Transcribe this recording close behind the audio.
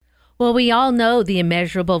Well, we all know the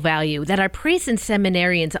immeasurable value that our priests and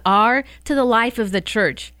seminarians are to the life of the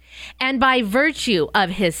church. And by virtue of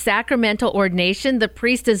his sacramental ordination, the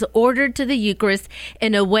priest is ordered to the Eucharist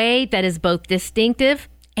in a way that is both distinctive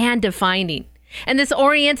and defining. And this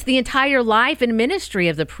orients the entire life and ministry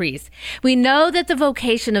of the priest. We know that the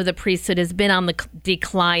vocation of the priesthood has been on the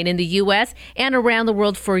decline in the U.S. and around the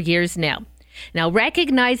world for years now. Now,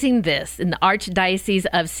 recognizing this, in the Archdiocese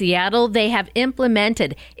of Seattle, they have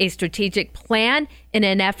implemented a strategic plan in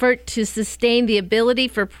an effort to sustain the ability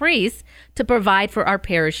for priests to provide for our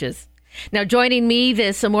parishes. Now, joining me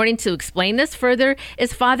this morning to explain this further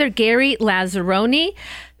is Father Gary Lazzaroni,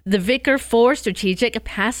 the Vicar for Strategic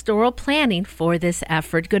Pastoral Planning for this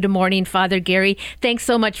effort. Good morning, Father Gary. Thanks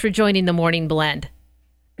so much for joining the Morning Blend.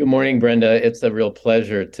 Good morning, Brenda. It's a real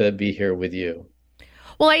pleasure to be here with you.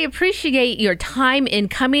 Well, I appreciate your time in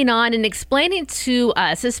coming on and explaining to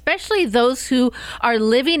us, especially those who are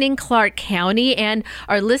living in Clark County and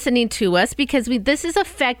are listening to us, because this is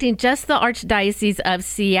affecting just the Archdiocese of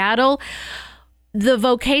Seattle. The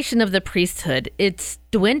vocation of the priesthood, it's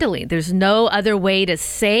dwindling. There's no other way to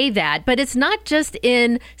say that. But it's not just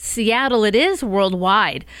in Seattle, it is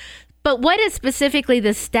worldwide. But what is specifically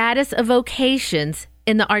the status of vocations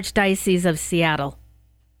in the Archdiocese of Seattle?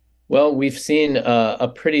 Well, we've seen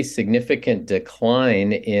a pretty significant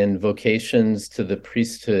decline in vocations to the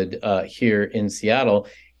priesthood here in Seattle,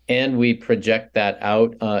 and we project that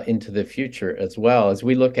out into the future as well. As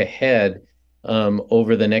we look ahead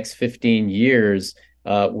over the next 15 years,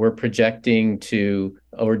 we're projecting to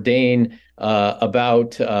ordain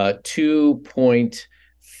about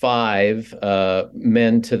 2.5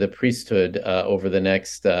 men to the priesthood over the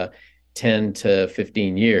next 10 to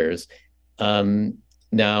 15 years.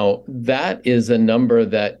 Now, that is a number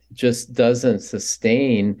that just doesn't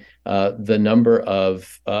sustain the number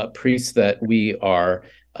of priests that we are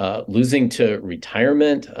losing to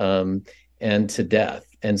retirement and to death.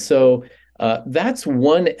 And so that's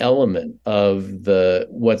one element of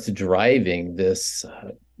what's driving this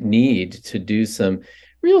need to do some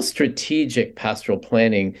real strategic pastoral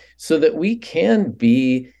planning so that we can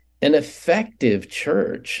be an effective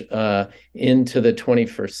church into the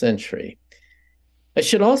 21st century. I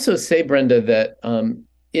should also say, Brenda, that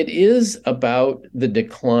it is about the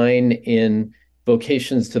decline in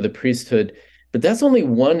vocations to the priesthood, but that's only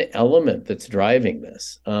one element that's driving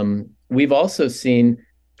this. We've also seen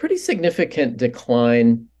pretty significant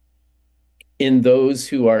decline in those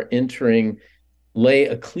who are entering lay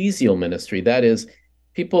ecclesial ministry. That is,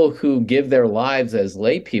 people who give their lives as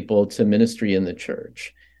lay people to ministry in the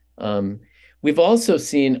church. We've also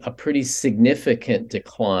seen a pretty significant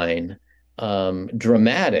decline,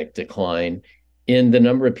 dramatic decline in the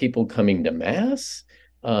number of people coming to Mass,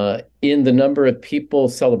 in the number of people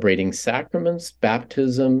celebrating sacraments,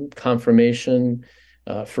 baptism, confirmation,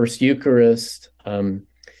 First Eucharist,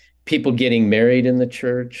 people getting married in the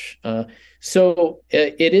church. So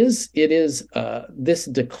it is this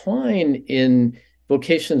decline in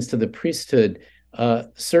vocations to the priesthood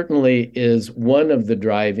certainly is one of the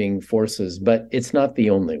driving forces, but it's not the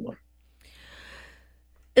only one.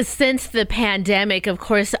 Since the pandemic, of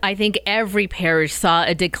course, I think every parish saw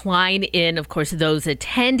a decline in, of course, those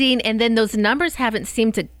attending, and then those numbers haven't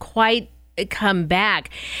seemed to quite come back.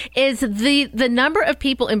 Is the number of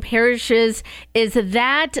people in parishes, is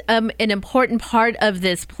that an important part of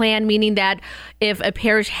this plan, meaning that if a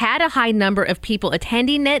parish had a high number of people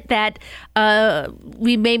attending it, that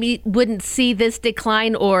we maybe wouldn't see this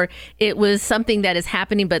decline, or it was something that is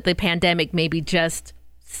happening, but the pandemic maybe just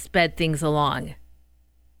sped things along?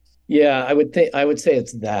 Yeah, I would say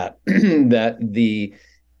it's that that the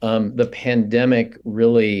pandemic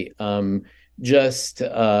really just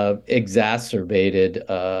exacerbated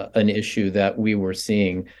an issue that we were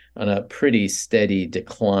seeing on a pretty steady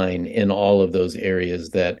decline in all of those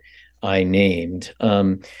areas that I named.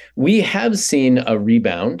 We have seen a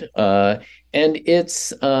rebound, and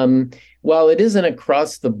it's while it isn't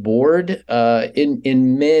across the board,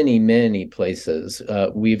 in many places,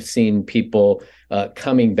 we've seen people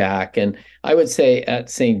coming back. And I would say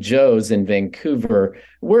at St. Joe's in Vancouver,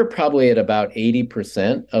 we're probably at about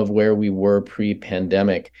 80% of where we were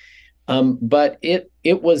pre-pandemic. But it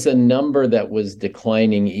was a number that was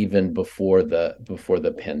declining even before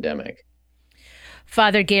the pandemic.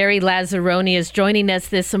 Father Gary Lazzaroni is joining us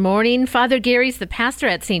this morning. Father Gary's the pastor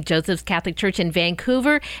at St. Joseph's Catholic Church in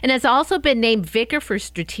Vancouver and has also been named Vicar for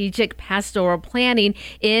Strategic Pastoral Planning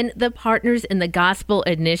in the Partners in the Gospel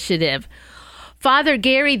Initiative. Father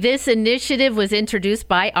Gary, this initiative was introduced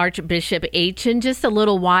by Archbishop Aitchen just a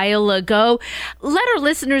little while ago. Let our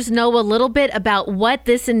listeners know a little bit about what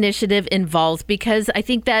this initiative involves, because I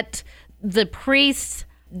think that the priest's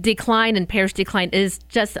decline and parish decline is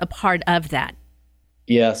just a part of that.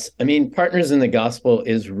 Yes. I mean, Partners in the Gospel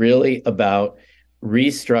is really about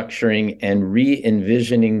restructuring and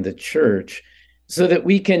re-envisioning the church so that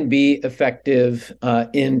we can be effective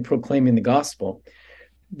in proclaiming the gospel.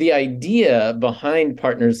 The idea behind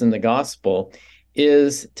Partners in the Gospel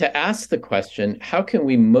is to ask the question, how can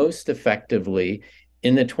we most effectively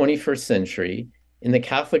in the 21st century in the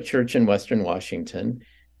Catholic Church in Western Washington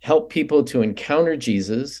help people to encounter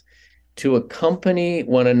Jesus, to accompany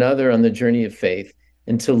one another on the journey of faith,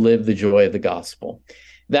 and to live the joy of the gospel?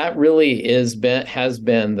 That really has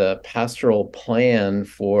been the pastoral plan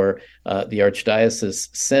for the Archdiocese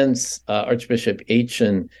since Archbishop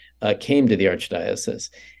Aitchen came to the Archdiocese.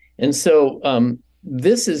 And so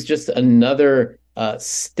this is just another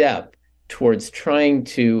step towards trying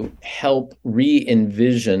to help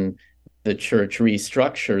re-envision the church,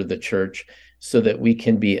 restructure the church so that we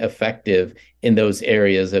can be effective in those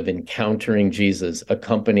areas of encountering Jesus,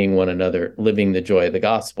 accompanying one another, living the joy of the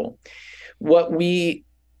gospel. What we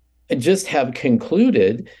just have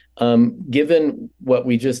concluded, given what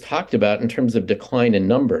we just talked about in terms of decline in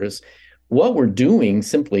numbers, what we're doing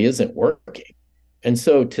simply isn't working. And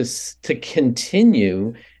so to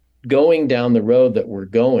continue going down the road that we're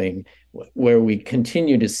going, where we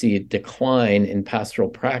continue to see a decline in pastoral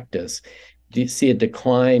practice, see a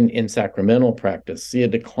decline in sacramental practice, see a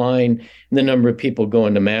decline in the number of people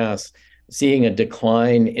going to Mass, seeing a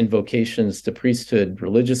decline in vocations to priesthood,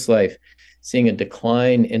 religious life, seeing a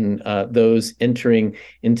decline in those entering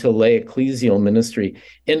into lay ecclesial ministry.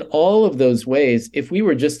 In all of those ways, if we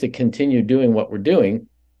were just to continue doing what we're doing,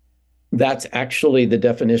 that's actually the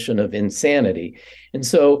definition of insanity. And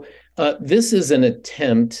so this is an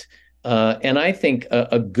attempt, and I think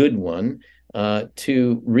a good one,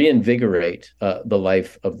 to reinvigorate the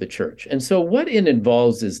life of the church. And so what it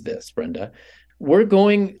involves is this, Brenda. We're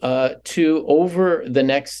going to, over the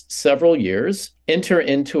next several years, enter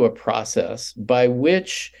into a process by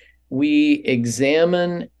which we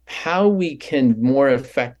examine how we can more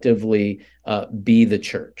effectively be the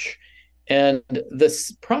church. And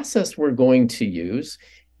this process we're going to use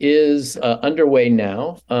is underway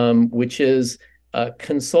now, which is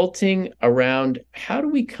consulting around how do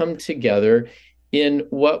we come together in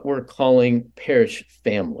what we're calling parish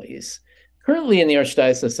families. Currently in the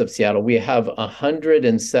Archdiocese of Seattle, we have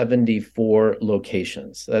 174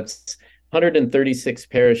 locations. That's 136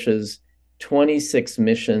 parishes, 26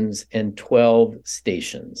 missions, and 12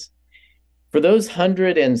 stations. For those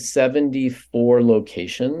 174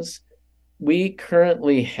 locations, we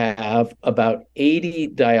currently have about 80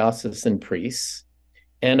 diocesan priests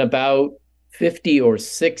and about 50 or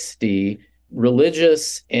 60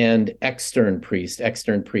 religious and extern priests.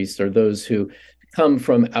 Extern priests are those who come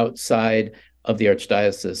from outside of the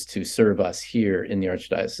Archdiocese to serve us here in the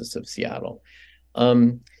Archdiocese of Seattle.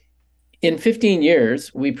 In 15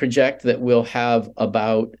 years, we project that we'll have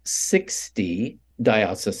about 60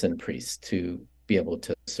 diocesan priests to be able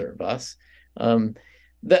to serve us.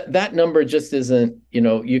 That number just isn't,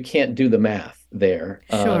 you can't do the math there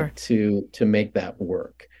Sure. to make that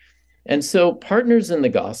work. And so Partners in the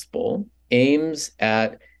Gospel aims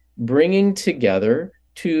at bringing together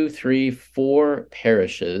 2, 3, 4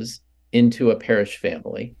 parishes into a parish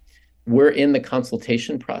family. We're in the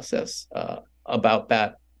consultation process about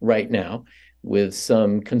that right now with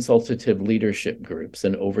some consultative leadership groups,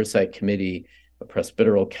 an oversight committee, a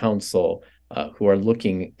presbyteral council, who are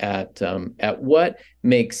looking at what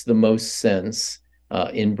makes the most sense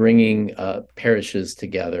in bringing parishes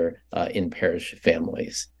together in parish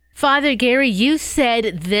families. Father Gary, you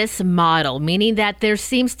said this model, meaning that there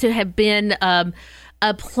seems to have been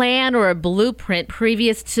a plan or a blueprint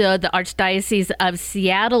previous to the Archdiocese of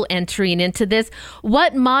Seattle entering into this.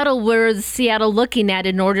 What model was Seattle looking at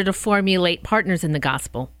in order to formulate Partners in the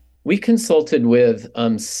Gospel? We consulted with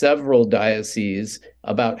several dioceses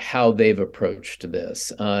about how they've approached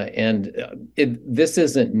this. This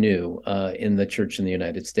isn't new in the Church in the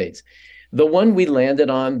United States. The one we landed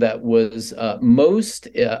on that was most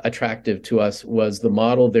attractive to us was the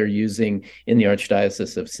model they're using in the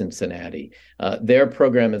Archdiocese of Cincinnati. Their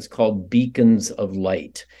program is called Beacons of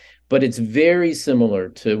Light, but it's very similar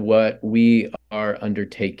to what we are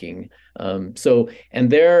undertaking. And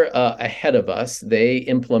they're ahead of us. They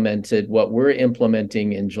implemented what we're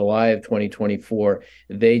implementing in July of 2024.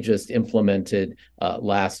 They just implemented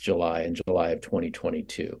last July, in July of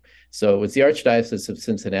 2022. So it was the Archdiocese of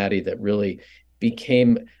Cincinnati that really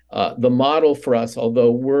became the model for us,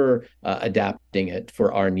 although we're adapting it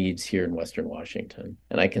for our needs here in Western Washington.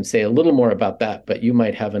 And I can say a little more about that, but you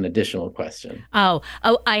might have an additional question. I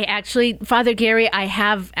actually, Father Gary, I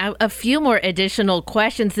have a few more additional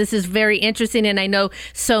questions. This is very interesting, and I know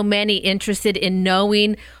so many interested in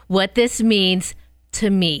knowing what this means to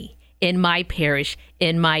me in my parish,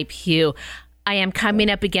 in my pew. I am coming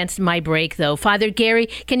up against my break, though. Father Gary,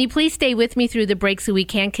 can you please stay with me through the break so we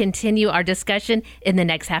can continue our discussion in the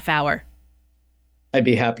next half hour? I'd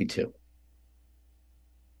be happy to.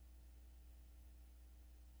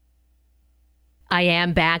 I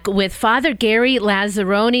am back with Father Gary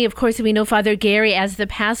Lazzaroni. Of course, we know Father Gary as the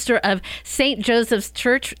pastor of St. Joseph's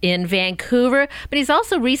Church in Vancouver, but he's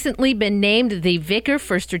also recently been named the Vicar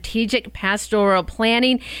for Strategic Pastoral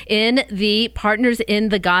Planning in the Partners in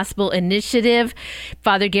the Gospel Initiative.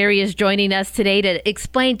 Father Gary is joining us today to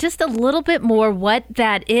explain just a little bit more what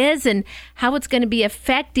that is and how it's going to be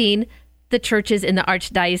affecting the churches in the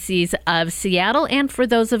Archdiocese of Seattle, and for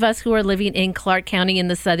those of us who are living in Clark County in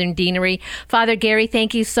the Southern Deanery. Father Gary,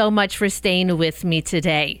 thank you so much for staying with me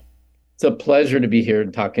today. It's a pleasure to be here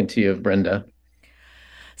and talking to you, Brenda.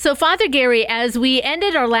 So, Father Gary, as we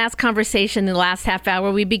ended our last conversation in the last half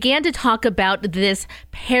hour, we began to talk about this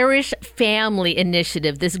parish family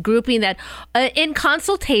initiative, this grouping that in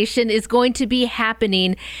consultation is going to be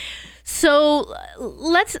happening. So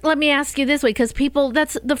let me ask you this way, because people,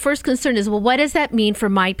 that's the first concern is, well, what does that mean for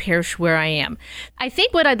my parish where I am? I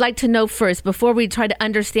think what I'd like to know first, before we try to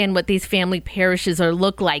understand what these family parishes are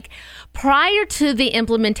look like, prior to the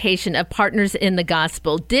implementation of Partners in the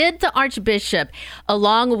Gospel, did the Archbishop,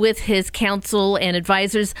 along with his council and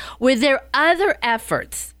advisors, were there other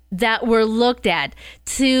efforts that were looked at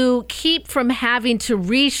to keep from having to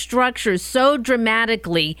restructure so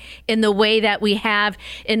dramatically in the way that we have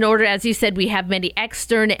in order, as you said, we have many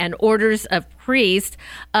extern and orders of priests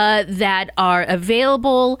that are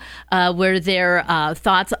available, where their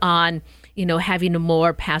thoughts on having a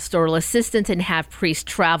more pastoral assistance and have priests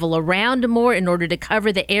travel around more in order to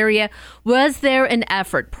cover the area. Was there an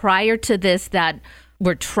effort prior to this that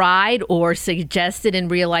were tried or suggested and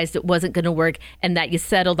realized it wasn't going to work, and that you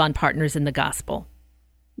settled on Partners in the Gospel?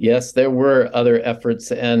 Yes, there were other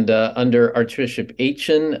efforts. And under Archbishop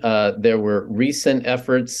Aitchen, there were recent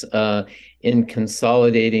efforts in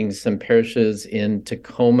consolidating some parishes in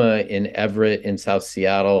Tacoma, in Everett, in South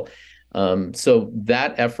Seattle. So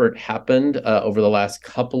that effort happened over the last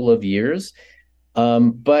couple of years.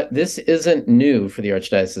 But this isn't new for the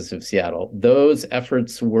Archdiocese of Seattle. Those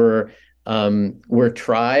efforts were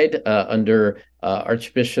tried under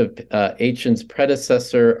Archbishop Aitchen's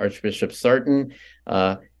predecessor, Archbishop Sarton.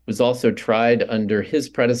 Was also tried under his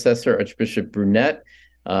predecessor, Archbishop Brunette,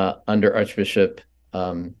 under Archbishop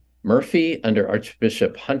Murphy, under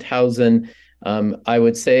Archbishop Hunthausen. I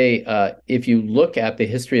would say if you look at the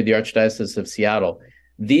history of the Archdiocese of Seattle,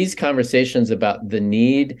 these conversations about the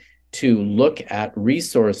need to look at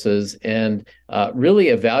resources and really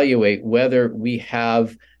evaluate whether we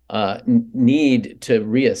have need to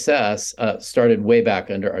reassess started way back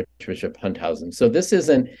under Archbishop Hunthausen. So this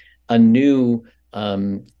isn't a new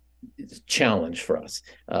challenge for us,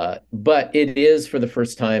 but it is for the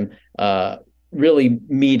first time really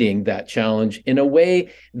meeting that challenge in a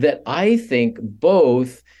way that I think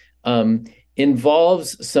both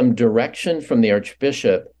involves some direction from the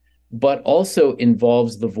Archbishop, but also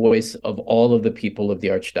involves the voice of all of the people of the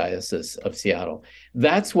Archdiocese of Seattle.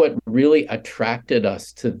 That's what really attracted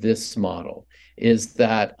us to this model, is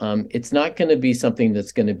that it's not going to be something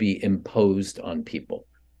that's going to be imposed on people.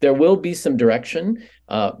 There will be some direction,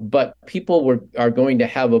 but people are going to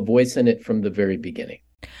have a voice in it from the very beginning.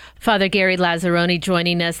 Father Gary Lazzaroni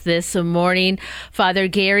joining us this morning. Father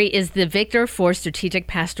Gary is the Vicar for Strategic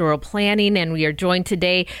Pastoral Planning, and we are joined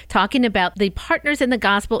today talking about the Partners in the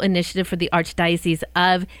Gospel initiative for the Archdiocese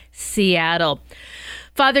of Seattle.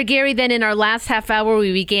 Father Gary, then in our last half hour,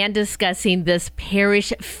 we began discussing this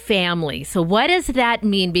parish family. So what does that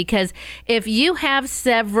mean? Because if you have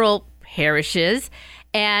several parishes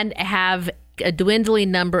and have a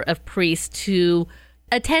dwindling number of priests to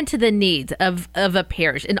attend to the needs of a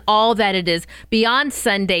parish and all that it is beyond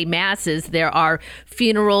Sunday masses, there are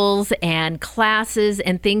funerals and classes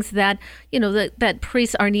and things that, that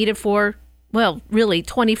priests are needed for. Well, really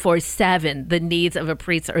 24/7, the needs of a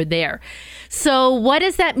priest are there. So what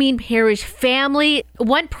does that mean, parish family?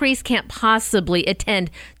 One priest can't possibly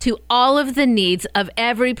attend to all of the needs of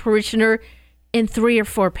every parishioner in 3 or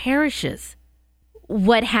 4 parishes.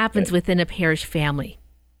 What happens within a parish family?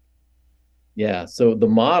 Yeah, so the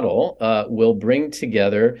model will bring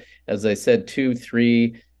together, as I said, 2,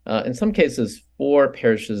 3, in some cases 4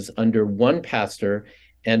 parishes under one pastor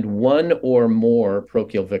and one or more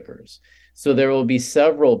parochial vicars. So there will be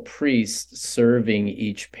several priests serving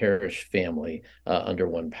each parish family under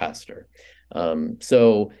one pastor.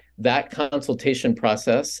 So that consultation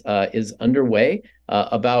process is underway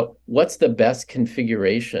about what's the best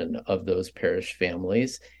configuration of those parish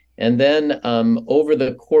families. And then over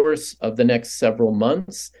the course of the next several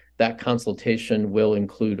months, that consultation will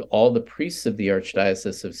include all the priests of the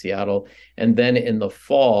Archdiocese of Seattle. And then in the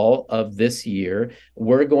fall of this year,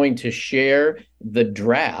 we're going to share the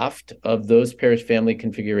draft of those parish family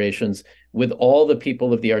configurations with all the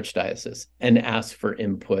people of the Archdiocese and ask for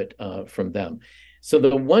input from them. So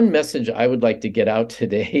the one message I would like to get out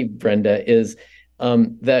today, Brenda, is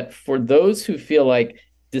that for those who feel like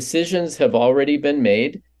decisions have already been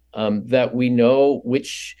made, that we know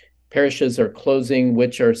which parishes are closing,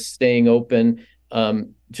 which are staying open,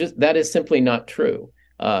 just that is simply not true.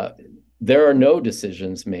 There are no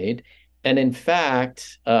decisions made. And in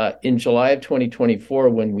fact, in July of 2024,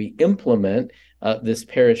 when we implement this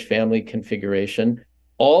parish family configuration,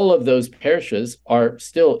 all of those parishes are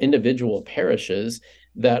still individual parishes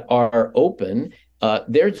that are open.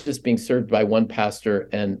 They're just being served by one pastor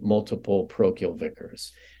and multiple parochial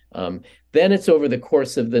vicars. Then it's over the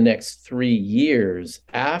course of the next 3 years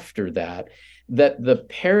after that, that the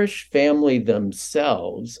parish family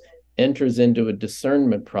themselves enters into a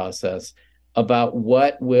discernment process about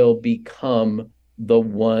what will become the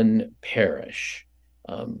one parish.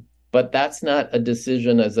 But that's not a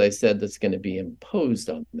decision, as I said, that's going to be imposed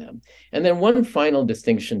on them. And then one final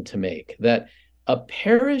distinction to make, that a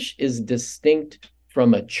parish is distinct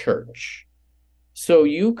from a church. So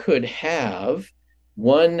you could have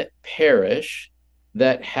one parish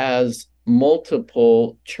that has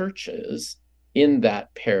multiple churches in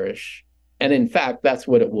that parish. And in fact, that's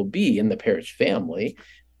what it will be in the parish family.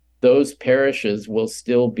 Those parishes will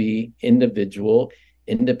still be individual,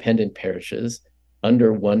 independent parishes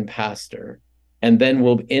under one pastor. And then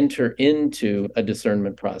we'll enter into a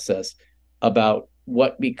discernment process about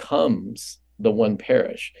what becomes the one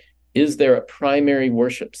parish. Is there a primary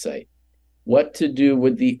worship site? What to do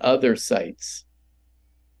with the other sites?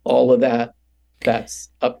 All of that's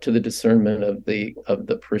up to the discernment of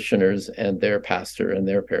the parishioners and their pastor and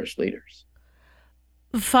their parish leaders.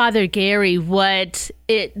 Father Gary, what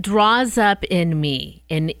it draws up in me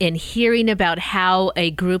in hearing about how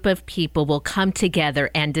a group of people will come together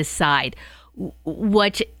and decide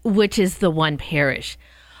which is the one parish.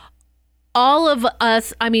 All of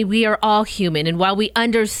us, we are all human. And while we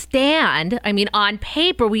understand, on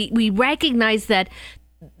paper, we recognize that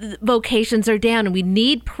vocations are down and we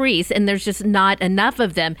need priests and there's just not enough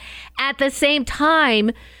of them. At the same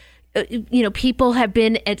time, people have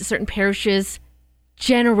been at certain parishes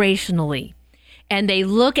generationally, and they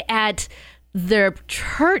look at their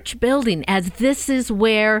church building as, this is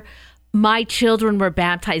where my children were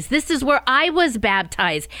baptized. This is where I was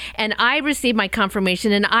baptized, and I received my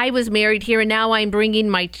confirmation, and I was married here, and now I'm bringing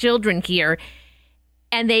my children here.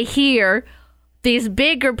 And they hear these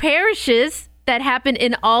bigger parishes that happen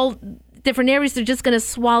in all different areas, they're just going to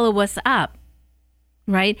swallow us up,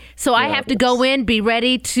 right? So I have to go in, be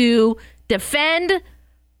ready to defend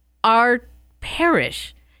our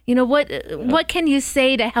parish. What can you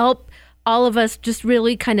say to help all of us just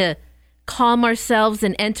really kind of calm ourselves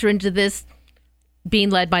and enter into this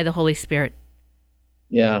being led by the Holy Spirit?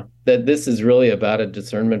 Yeah, that this is really about a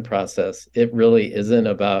discernment process. It really isn't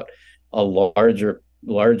about a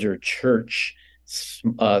larger church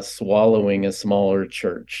swallowing a smaller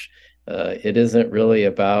church. It isn't really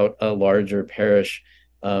about a larger parish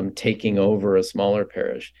taking over a smaller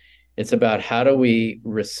parish. It's about how do we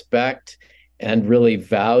respect and really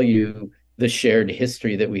value the shared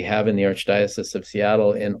history that we have in the Archdiocese of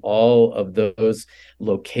Seattle in all of those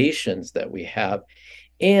locations that we have.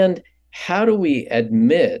 And how do we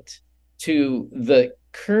admit to the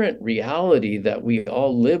current reality that we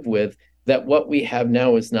all live with, that what we have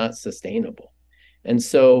now is not sustainable? And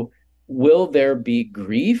so will there be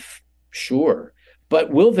grief? Sure.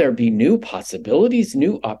 But will there be new possibilities,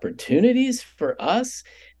 new opportunities for us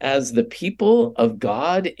as the people of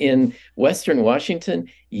God in Western Washington?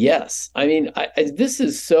 Yes. This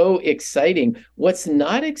is so exciting. What's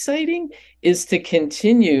not exciting is to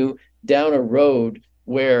continue down a road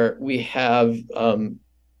where we have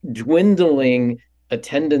dwindling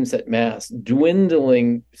attendance at Mass,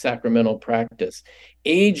 dwindling sacramental practice,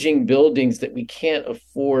 aging buildings that we can't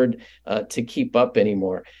afford to keep up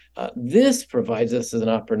anymore. This provides us as an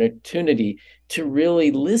opportunity to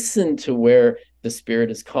really listen to where the Spirit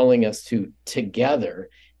is calling us to together,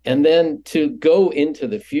 and then to go into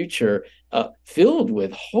the future filled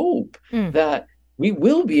with hope that we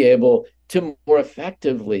will be able to more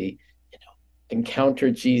effectively,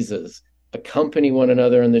 encounter Jesus, accompany one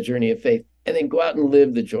another on the journey of faith, and then go out and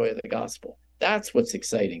live the joy of the gospel. That's what's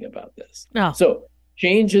exciting about this. Oh. So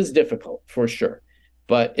change is difficult for sure,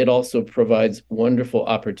 but it also provides wonderful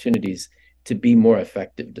opportunities to be more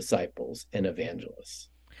effective disciples and evangelists.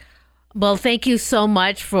 Well, thank you so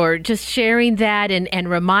much for just sharing that and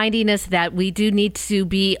reminding us that we do need to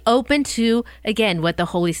be open to, again, what the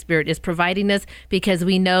Holy Spirit is providing us, because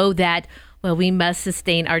we know that, well, we must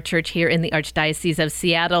sustain our church here in the Archdiocese of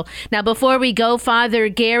Seattle. Now, before we go, Father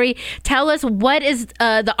Gary, tell us, what is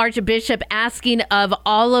the Archbishop asking of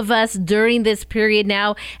all of us during this period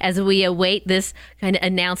now as we await this kind of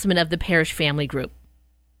announcement of the parish family group?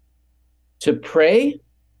 To pray,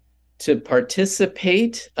 to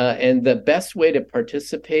participate, and the best way to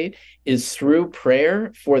participate is through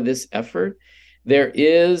prayer for this effort. There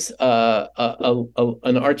is an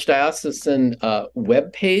archdiocesan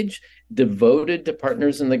webpage devoted to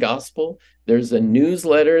Partners in the Gospel. There's a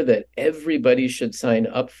newsletter that everybody should sign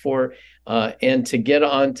up for, and to get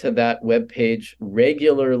onto that webpage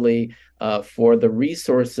regularly for the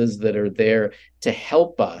resources that are there to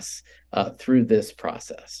help us through this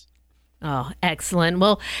process. Oh, excellent.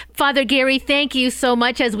 Well, Father Gary, thank you so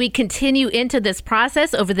much. As we continue into this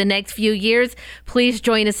process over the next few years, please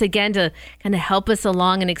join us again to kind of help us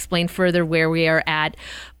along and explain further where we are at.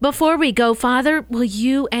 Before we go, Father, will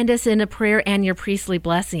you end us in a prayer and your priestly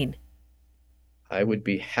blessing? I would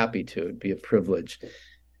be happy to. It'd be a privilege.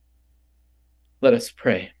 Let us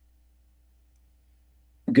pray.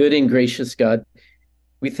 Good and gracious God,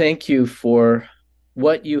 we thank you for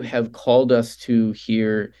what you have called us to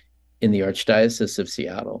here in the Archdiocese of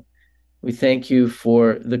Seattle. We thank you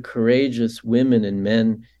for the courageous women and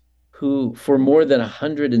men who, for more than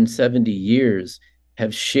 170 years,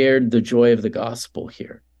 have shared the joy of the gospel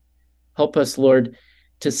here. Help us, Lord,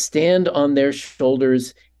 to stand on their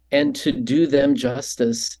shoulders and to do them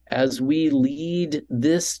justice as we lead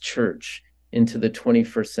this church into the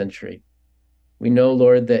 21st century. We know,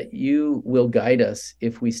 Lord, that you will guide us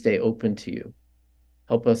if we stay open to you.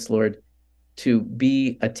 Help us, Lord, to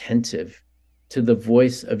be attentive to the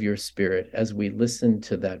voice of your Spirit as we listen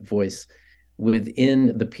to that voice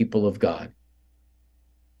within the people of God.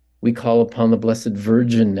 We call upon the Blessed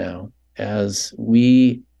Virgin now as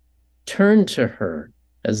we turn to her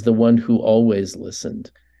as the one who always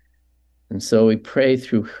listened. And so we pray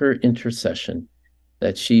through her intercession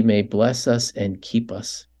that she may bless us and keep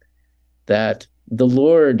us, that the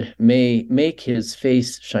Lord may make his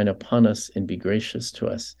face shine upon us and be gracious to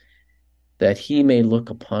us, that he may look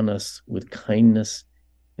upon us with kindness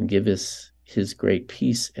and give us his great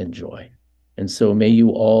peace and joy. And so may you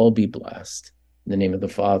all be blessed. In the name of the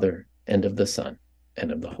Father, and of the Son,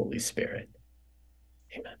 and of the Holy Spirit.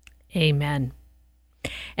 Amen. Amen.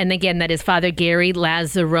 And again, that is Father Gary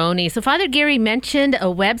Lazzaroni. So Father Gary mentioned a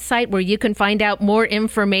website where you can find out more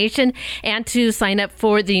information and to sign up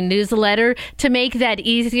for the newsletter. To make that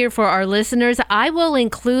easier for our listeners, I will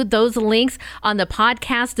include those links on the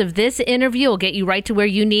podcast of this interview. It'll get you right to where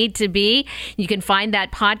you need to be. You can find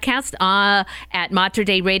that podcast at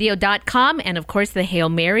materdeiradio.com and, of course, the Hail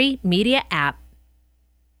Mary Media app.